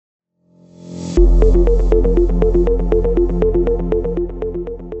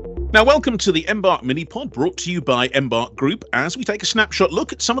Now, welcome to the Embark Mini-Pod, brought to you by Embark Group, as we take a snapshot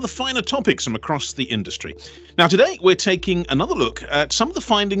look at some of the finer topics from across the industry. Now, today we're taking another look at some of the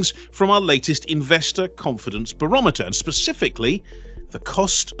findings from our latest Investor Confidence Barometer, and specifically the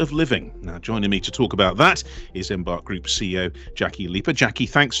cost of living. Now, joining me to talk about that is Embark Group CEO Jackie Leaper. Jackie,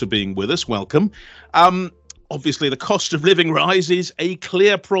 thanks for being with us. Welcome. Obviously, the cost of living rise is a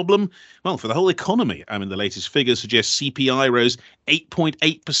clear problem, well, for the whole economy. I mean, the latest figures suggest CPI rose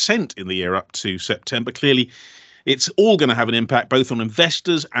 8.8% in the year up to September. Clearly, it's all going to have an impact both on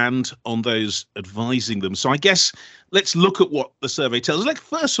investors and on those advising them. So I guess let's look at what the survey tells us. Let's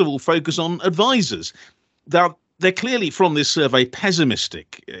first of all focus on advisors. They're clearly, from this survey,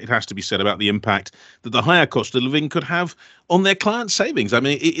 pessimistic, it has to be said, about the impact that the higher cost of living could have on their client savings. I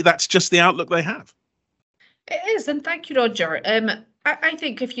mean, that's just the outlook they have. It is, and thank you, Roger. I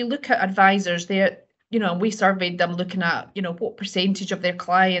think if you look at advisors, we surveyed them looking at, what percentage of their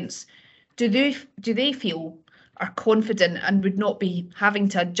clients do they feel are confident and would not be having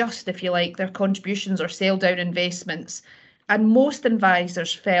to adjust, if you like, their contributions or sell down investments. And most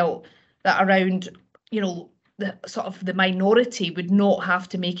advisors felt that around, the minority would not have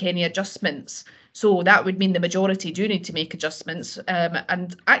to make any adjustments. So that would mean the majority do need to make adjustments.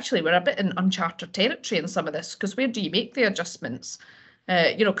 And actually, we're a bit in uncharted territory in some of this, because where do you make the adjustments?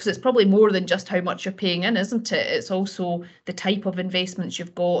 Because it's probably more than just how much you're paying in, isn't it? It's also the type of investments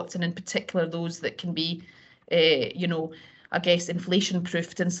you've got, and in particular those that can be, I guess, inflation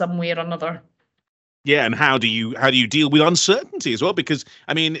proofed in some way or another. Yeah, and how do you deal with uncertainty as well? Because,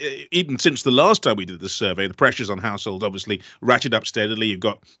 I mean, even since the last time we did the survey, the pressures on households obviously ratcheted up steadily. You've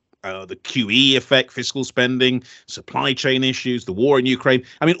got the QE effect, fiscal spending, supply chain issues, the war in Ukraine.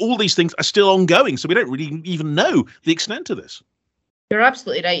 I mean, all these things are still ongoing, so we don't really even know the extent of this. You're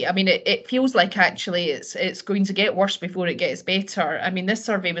absolutely right. I mean, it feels like actually it's going to get worse before it gets better. I mean, this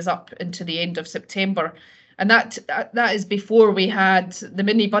survey was up into the end of September, and that is before we had the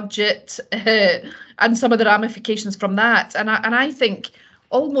mini budget and some of the ramifications from that. And I think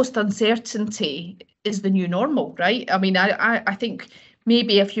almost uncertainty is the new normal, right? I mean, I think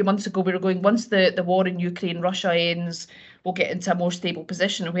maybe a few months ago we were going, once the war in Ukraine, Russia ends, we'll get into a more stable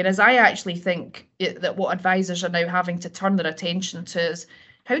position. Whereas I actually think that what advisors are now having to turn their attention to is,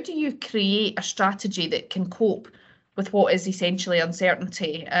 how do you create a strategy that can cope with what is essentially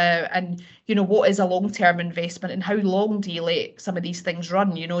uncertainty? And, what is a long-term investment, and how long do you let some of these things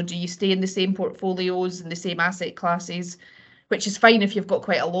run? Do you stay in the same portfolios and the same asset classes, which is fine if you've got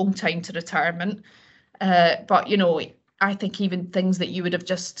quite a long time to retirement. But, I think even things that you would have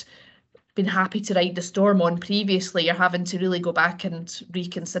just been happy to ride the storm on previously, you're having to really go back and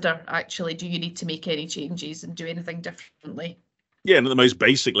reconsider, actually, do you need to make any changes and do anything differently? Yeah, and at the most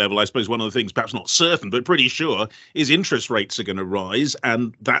basic level, I suppose one of the things, perhaps not certain, but pretty sure, is interest rates are going to rise,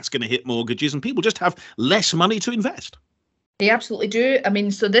 and that's going to hit mortgages, and people just have less money to invest. They absolutely do. I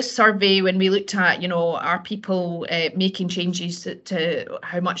mean, so this survey, when we looked at, are people making changes to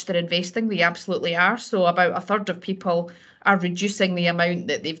how much they're investing? They absolutely are. So about a third of people are reducing the amount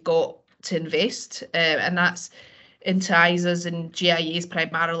that they've got to invest, and that's into ISAs and GIAs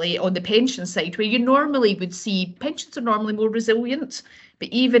primarily. On the pension side, where you normally would see pensions are normally more resilient, but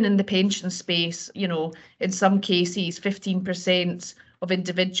even in the pension space, in some cases, 15% of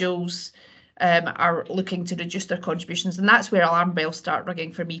individuals are looking to reduce their contributions, and that's where alarm bells start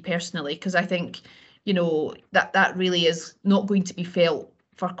ringing for me personally, because I think that really is not going to be felt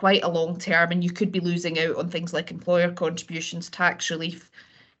for quite a long term, and you could be losing out on things like employer contributions, tax relief,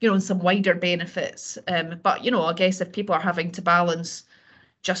 and some wider benefits. But I guess if people are having to balance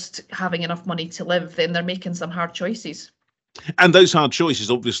just having enough money to live, then they're making some hard choices. And those hard choices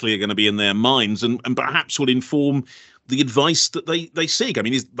obviously are going to be in their minds, and perhaps will inform the advice that they seek. I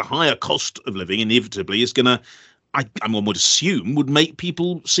mean, is the higher cost of living inevitably is going to, one would assume, would make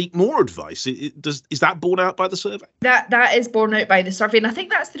people seek more advice. Is that borne out by the survey? That is borne out by the survey, and I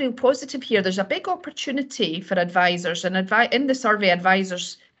think that's the real positive here. There's a big opportunity for advisors, and in the survey,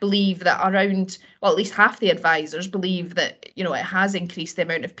 advisors believe that at least half the advisors believe that it has increased the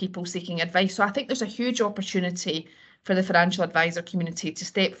amount of people seeking advice. So I think there's a huge opportunity for the financial advisor community to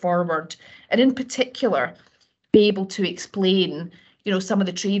step forward, and in particular be able to explain some of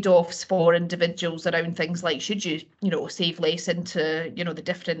the trade-offs for individuals around things like, should you save less into the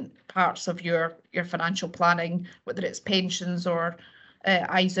different parts of your financial planning, whether it's pensions or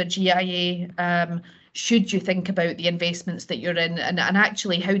ISA, GIA. Should you think about the investments that you're in, and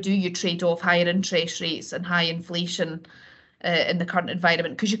actually how do you trade off higher interest rates and high inflation in the current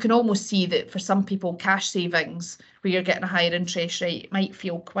environment? Because you can almost see that for some people, cash savings where you're getting a higher interest rate might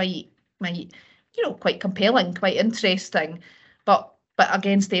feel quite compelling, quite interesting, but but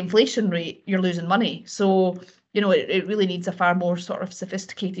against the inflation rate, you're losing money. So, it really needs a far more sort of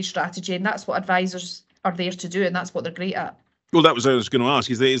sophisticated strategy, and that's what advisors are there to do, and that's what they're great at. Well, that was what I was going to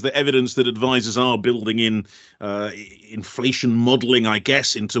ask. Is there evidence that advisors are building in inflation modelling, I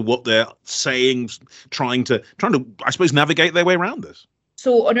guess, into what they're saying, trying to, I suppose, navigate their way around this?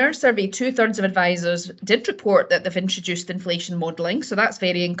 So on our survey, 2/3 of advisors did report that they've introduced inflation modelling. So that's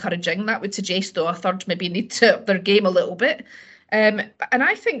very encouraging. That would suggest, though, a third maybe need to up their game a little bit. And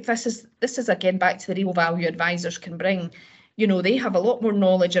I think this is again back to the real value advisors can bring. They have a lot more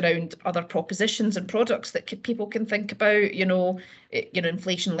knowledge around other propositions and products that people can think about,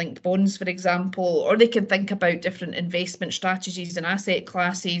 inflation-linked bonds, for example, or they can think about different investment strategies and asset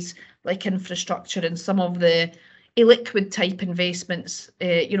classes like infrastructure and some of the illiquid type investments.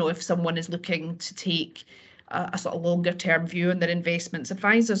 If someone is looking to take a sort of longer term view on their investments,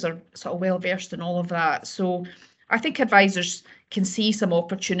 advisors are sort of well versed in all of that. So I think advisors can see some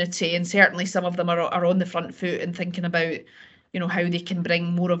opportunity, and certainly some of them are on the front foot and thinking about how they can bring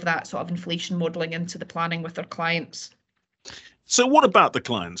more of that sort of inflation modelling into the planning with their clients. So what about the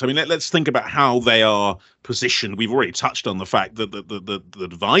clients? I mean, let's think about how they are positioned. We've already touched on the fact that the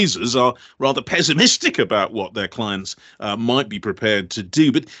advisors are rather pessimistic about what their clients might be prepared to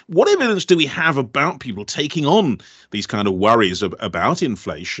do. But what evidence do we have about people taking on these kind of worries about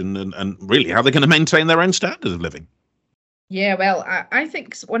inflation and really how they're going to maintain their own standard of living? Yeah, well, I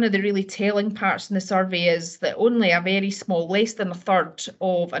think one of the really telling parts in the survey is that only a very small, less than a third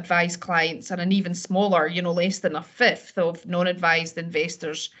of advised clients, and an even smaller, less than a fifth of non-advised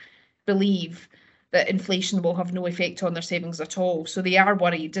investors believe that inflation will have no effect on their savings at all. So they are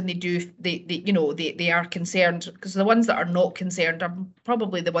worried, and they are concerned, because the ones that are not concerned are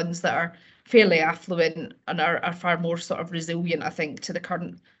probably the ones that are fairly affluent and are far more sort of resilient, I think, to the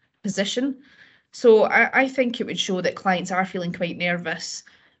current position. So I think it would show that clients are feeling quite nervous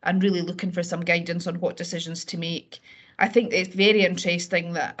and really looking for some guidance on what decisions to make. I think it's very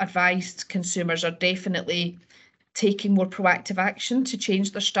interesting that advised consumers are definitely taking more proactive action to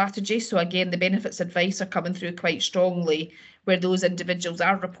change their strategy. So again, the benefits advice are coming through quite strongly, where those individuals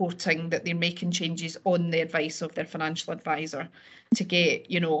are reporting that they're making changes on the advice of their financial advisor to get,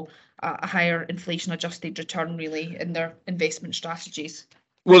 a higher inflation adjusted return really in their investment strategies.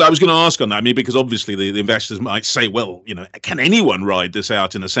 Well, I was going to ask on that, because obviously the investors might say, well, can anyone ride this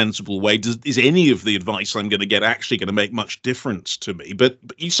out in a sensible way? Is any of the advice I'm going to get actually going to make much difference to me? But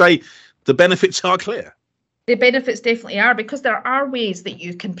you say the benefits are clear. The benefits definitely are, because there are ways that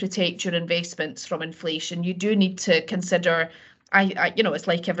you can protect your investments from inflation. You do need to consider, it's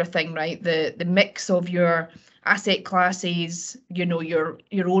like everything, right? The mix of your asset classes, your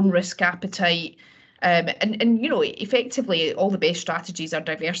own risk appetite. And effectively, all the best strategies are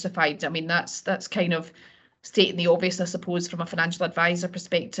diversified. I mean, that's kind of stating the obvious, I suppose, from a financial advisor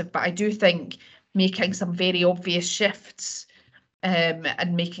perspective. But I do think making some very obvious shifts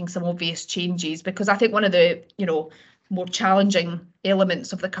and making some obvious changes, because I think one of the more challenging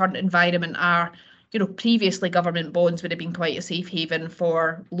elements of the current environment are, previously government bonds would have been quite a safe haven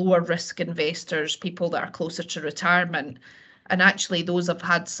for lower risk investors, people that are closer to retirement. And actually, those have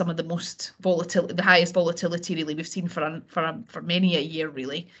had some of the most volatility, the highest volatility really we've seen for many a year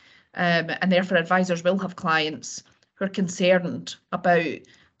really. And therefore, advisors will have clients who are concerned about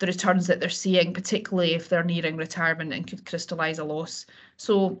the returns that they're seeing, particularly if they're nearing retirement and could crystallise a loss.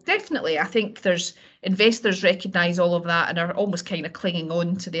 So definitely, I think there's investors recognise all of that and are almost kind of clinging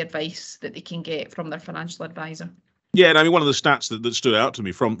on to the advice that they can get from their financial advisor. Yeah, and I mean, one of the stats that stood out to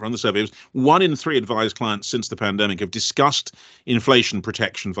me from the survey was 1 in 3 advised clients since the pandemic have discussed inflation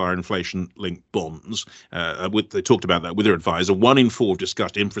protection via inflation-linked bonds. They talked about that with their advisor. 1 in 4 have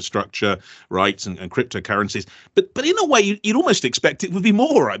discussed infrastructure, rights, and cryptocurrencies. But in a way, you'd almost expect it would be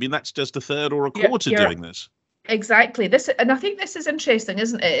more. I mean, that's just a third or a quarter doing this. Exactly. And I think this is interesting,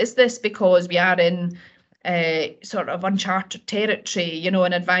 isn't it? Is this because we are in sort of uncharted territory,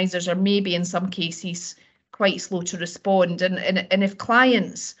 and advisors are maybe in some cases quite slow to respond, and if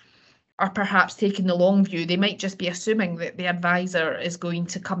clients are perhaps taking the long view, they might just be assuming that the advisor is going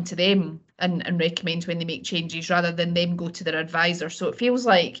to come to them and recommend when they make changes rather than them go to their advisor. So it feels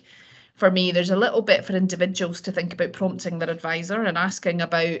like, for me, there's a little bit for individuals to think about prompting their advisor and asking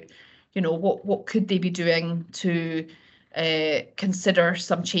about, what could they be doing to consider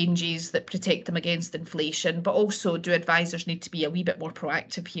some changes that protect them against inflation, but also do advisors need to be a wee bit more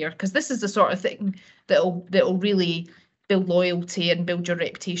proactive here, because this is the sort of thing that'll really build loyalty and build your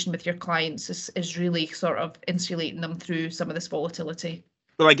reputation with your clients, is really sort of insulating them through some of this volatility.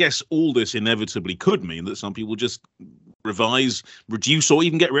 But I guess all this inevitably could mean that some people just revise, reduce, or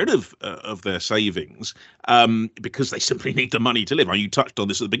even get rid of their savings because they simply need the money to live. You touched on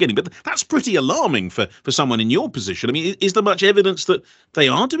this at the beginning, but that's pretty alarming for someone in your position. I mean, is there much evidence that they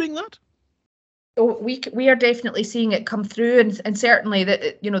are doing that? Oh, we are definitely seeing it come through, and certainly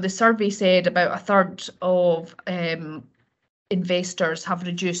that, the survey said about a third of investors have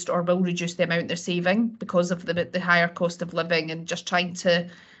reduced or will reduce the amount they're saving because of the higher cost of living and just trying to,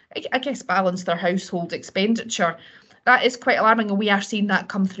 I guess, balance their household expenditure. That is quite alarming, and we are seeing that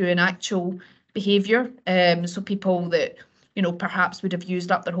come through in actual behaviour. So people that, perhaps would have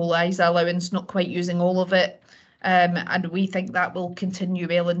used up their whole ISA allowance, not quite using all of it. And we think that will continue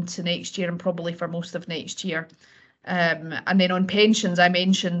well into next year and probably for most of next year. And then on pensions, I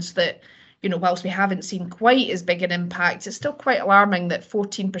mentioned that, whilst we haven't seen quite as big an impact, it's still quite alarming that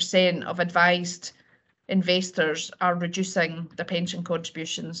 14% of advised investors are reducing their pension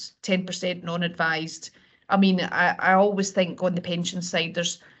contributions, 10% non-advised. I mean, I always think on the pension side,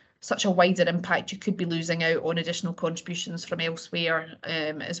 there's such a wider impact. You could be losing out on additional contributions from elsewhere,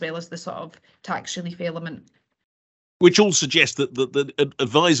 as well as the sort of tax relief element. Which all suggests that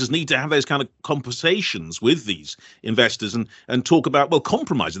advisors need to have those kind of conversations with these investors and talk about, well,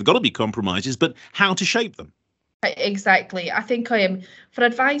 compromises. There've got to be compromises, but how to shape them. Exactly. I think for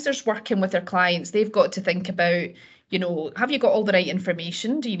advisors working with their clients, they've got to think about, have you got all the right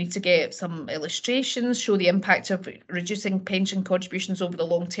information? Do you need to get some illustrations, show the impact of reducing pension contributions over the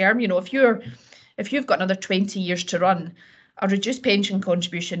long term? If you've got another 20 years to run, a reduced pension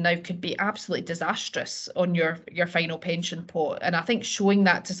contribution now could be absolutely disastrous on your final pension pot. And I think showing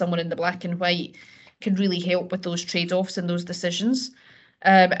that to someone in the black and white can really help with those trade-offs and those decisions.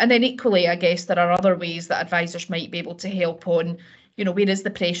 And then equally, I guess there are other ways that advisors might be able to help on, where is the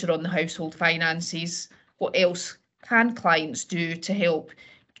pressure on the household finances? What else can clients do to help,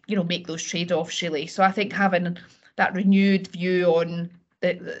 make those trade-offs really? So I think having that renewed view on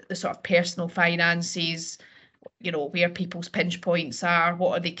the sort of personal finances, where people's pinch points are,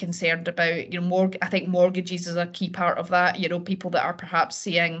 what are they concerned about? I think mortgages is a key part of that. People that are perhaps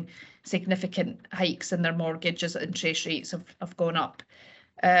seeing significant hikes in their mortgages, interest rates have gone up.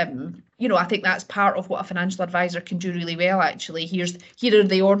 I think that's part of what a financial advisor can do really well, actually. Here are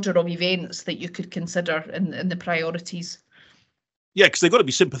the order of events that you could consider in the priorities. Yeah, because they've got to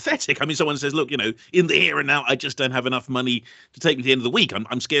be sympathetic. I mean, someone says, look, in the here and now, I just don't have enough money to take me to the end of the week.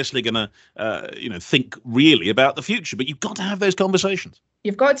 I'm scarcely going to, think really about the future. But you've got to have those conversations.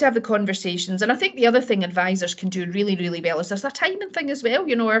 You've got to have the conversations. And I think the other thing advisors can do really, really well is there's a timing thing as well.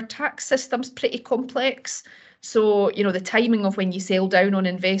 Our tax system's pretty complex. So, the timing of when you sell down on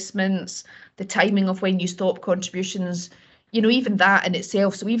investments, the timing of when you stop contributions, even that in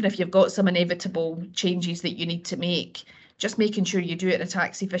itself. So even if you've got some inevitable changes that you need to make, just making sure you do it in a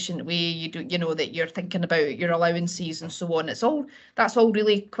tax efficient way, you do, that you're thinking about your allowances and so on. That's all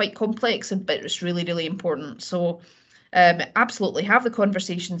really quite complex, but it's really, really important. So absolutely have the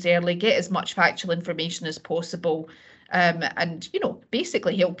conversations early, get as much factual information as possible, and,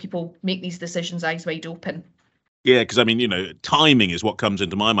 basically help people make these decisions eyes wide open. Yeah, because I mean, timing is what comes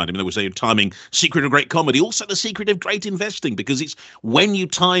into my mind. I mean, they were saying timing, secret of great comedy, also the secret of great investing, because it's when you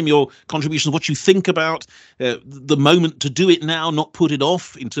time your contributions, what you think about, the moment to do it now, not put it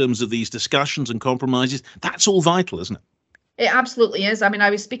off in terms of these discussions and compromises. That's all vital, isn't it? It absolutely is. I mean,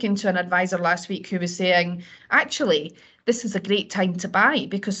 I was speaking to an advisor last week who was saying, actually, this is a great time to buy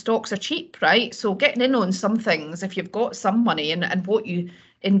because stocks are cheap, right? So getting in on some things, if you've got some money and what you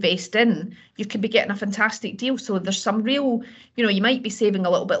invest in, you could be getting a fantastic deal. So there's some real, you might be saving a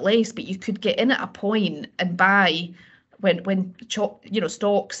little bit less, but you could get in at a point and buy when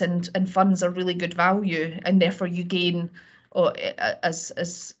stocks and funds are really good value, and therefore you gain as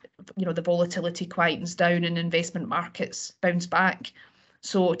the volatility quietens down and investment markets bounce back.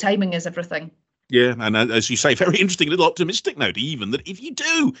 So timing is everything. Yeah, and as you say, very interesting little optimistic note, even that if you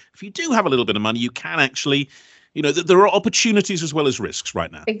do have a little bit of money, you can actually, there are opportunities as well as risks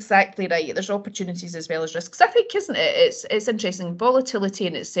right now. Exactly right. There's opportunities as well as risks. I think, isn't it? It's interesting. Volatility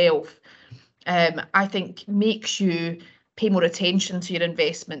in itself, I think, makes you pay more attention to your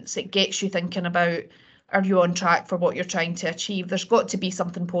investments. It gets you thinking about, are you on track for what you're trying to achieve? There's got to be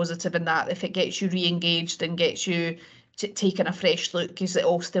something positive in that. If it gets you re-engaged and gets you taking a fresh look, is it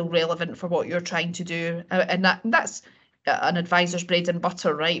all still relevant for what you're trying to do? And that's an advisor's bread and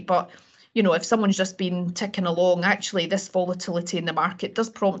butter, right? But if someone's just been ticking along, actually this volatility in the market does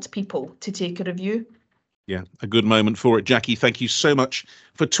prompt people to take a review. Yeah, a good moment for it. Jackie, thank you so much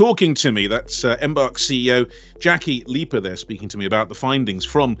for talking to me. That's Embark CEO Jackie Leaper there speaking to me about the findings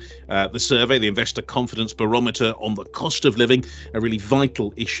from the survey, the Investor Confidence Barometer on the cost of living, a really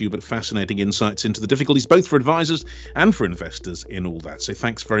vital issue, but fascinating insights into the difficulties both for advisors and for investors in all that. So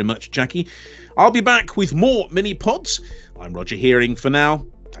thanks very much, Jackie. I'll be back with more mini pods. I'm Roger Hearing for now.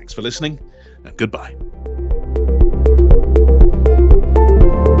 Thanks for listening and goodbye.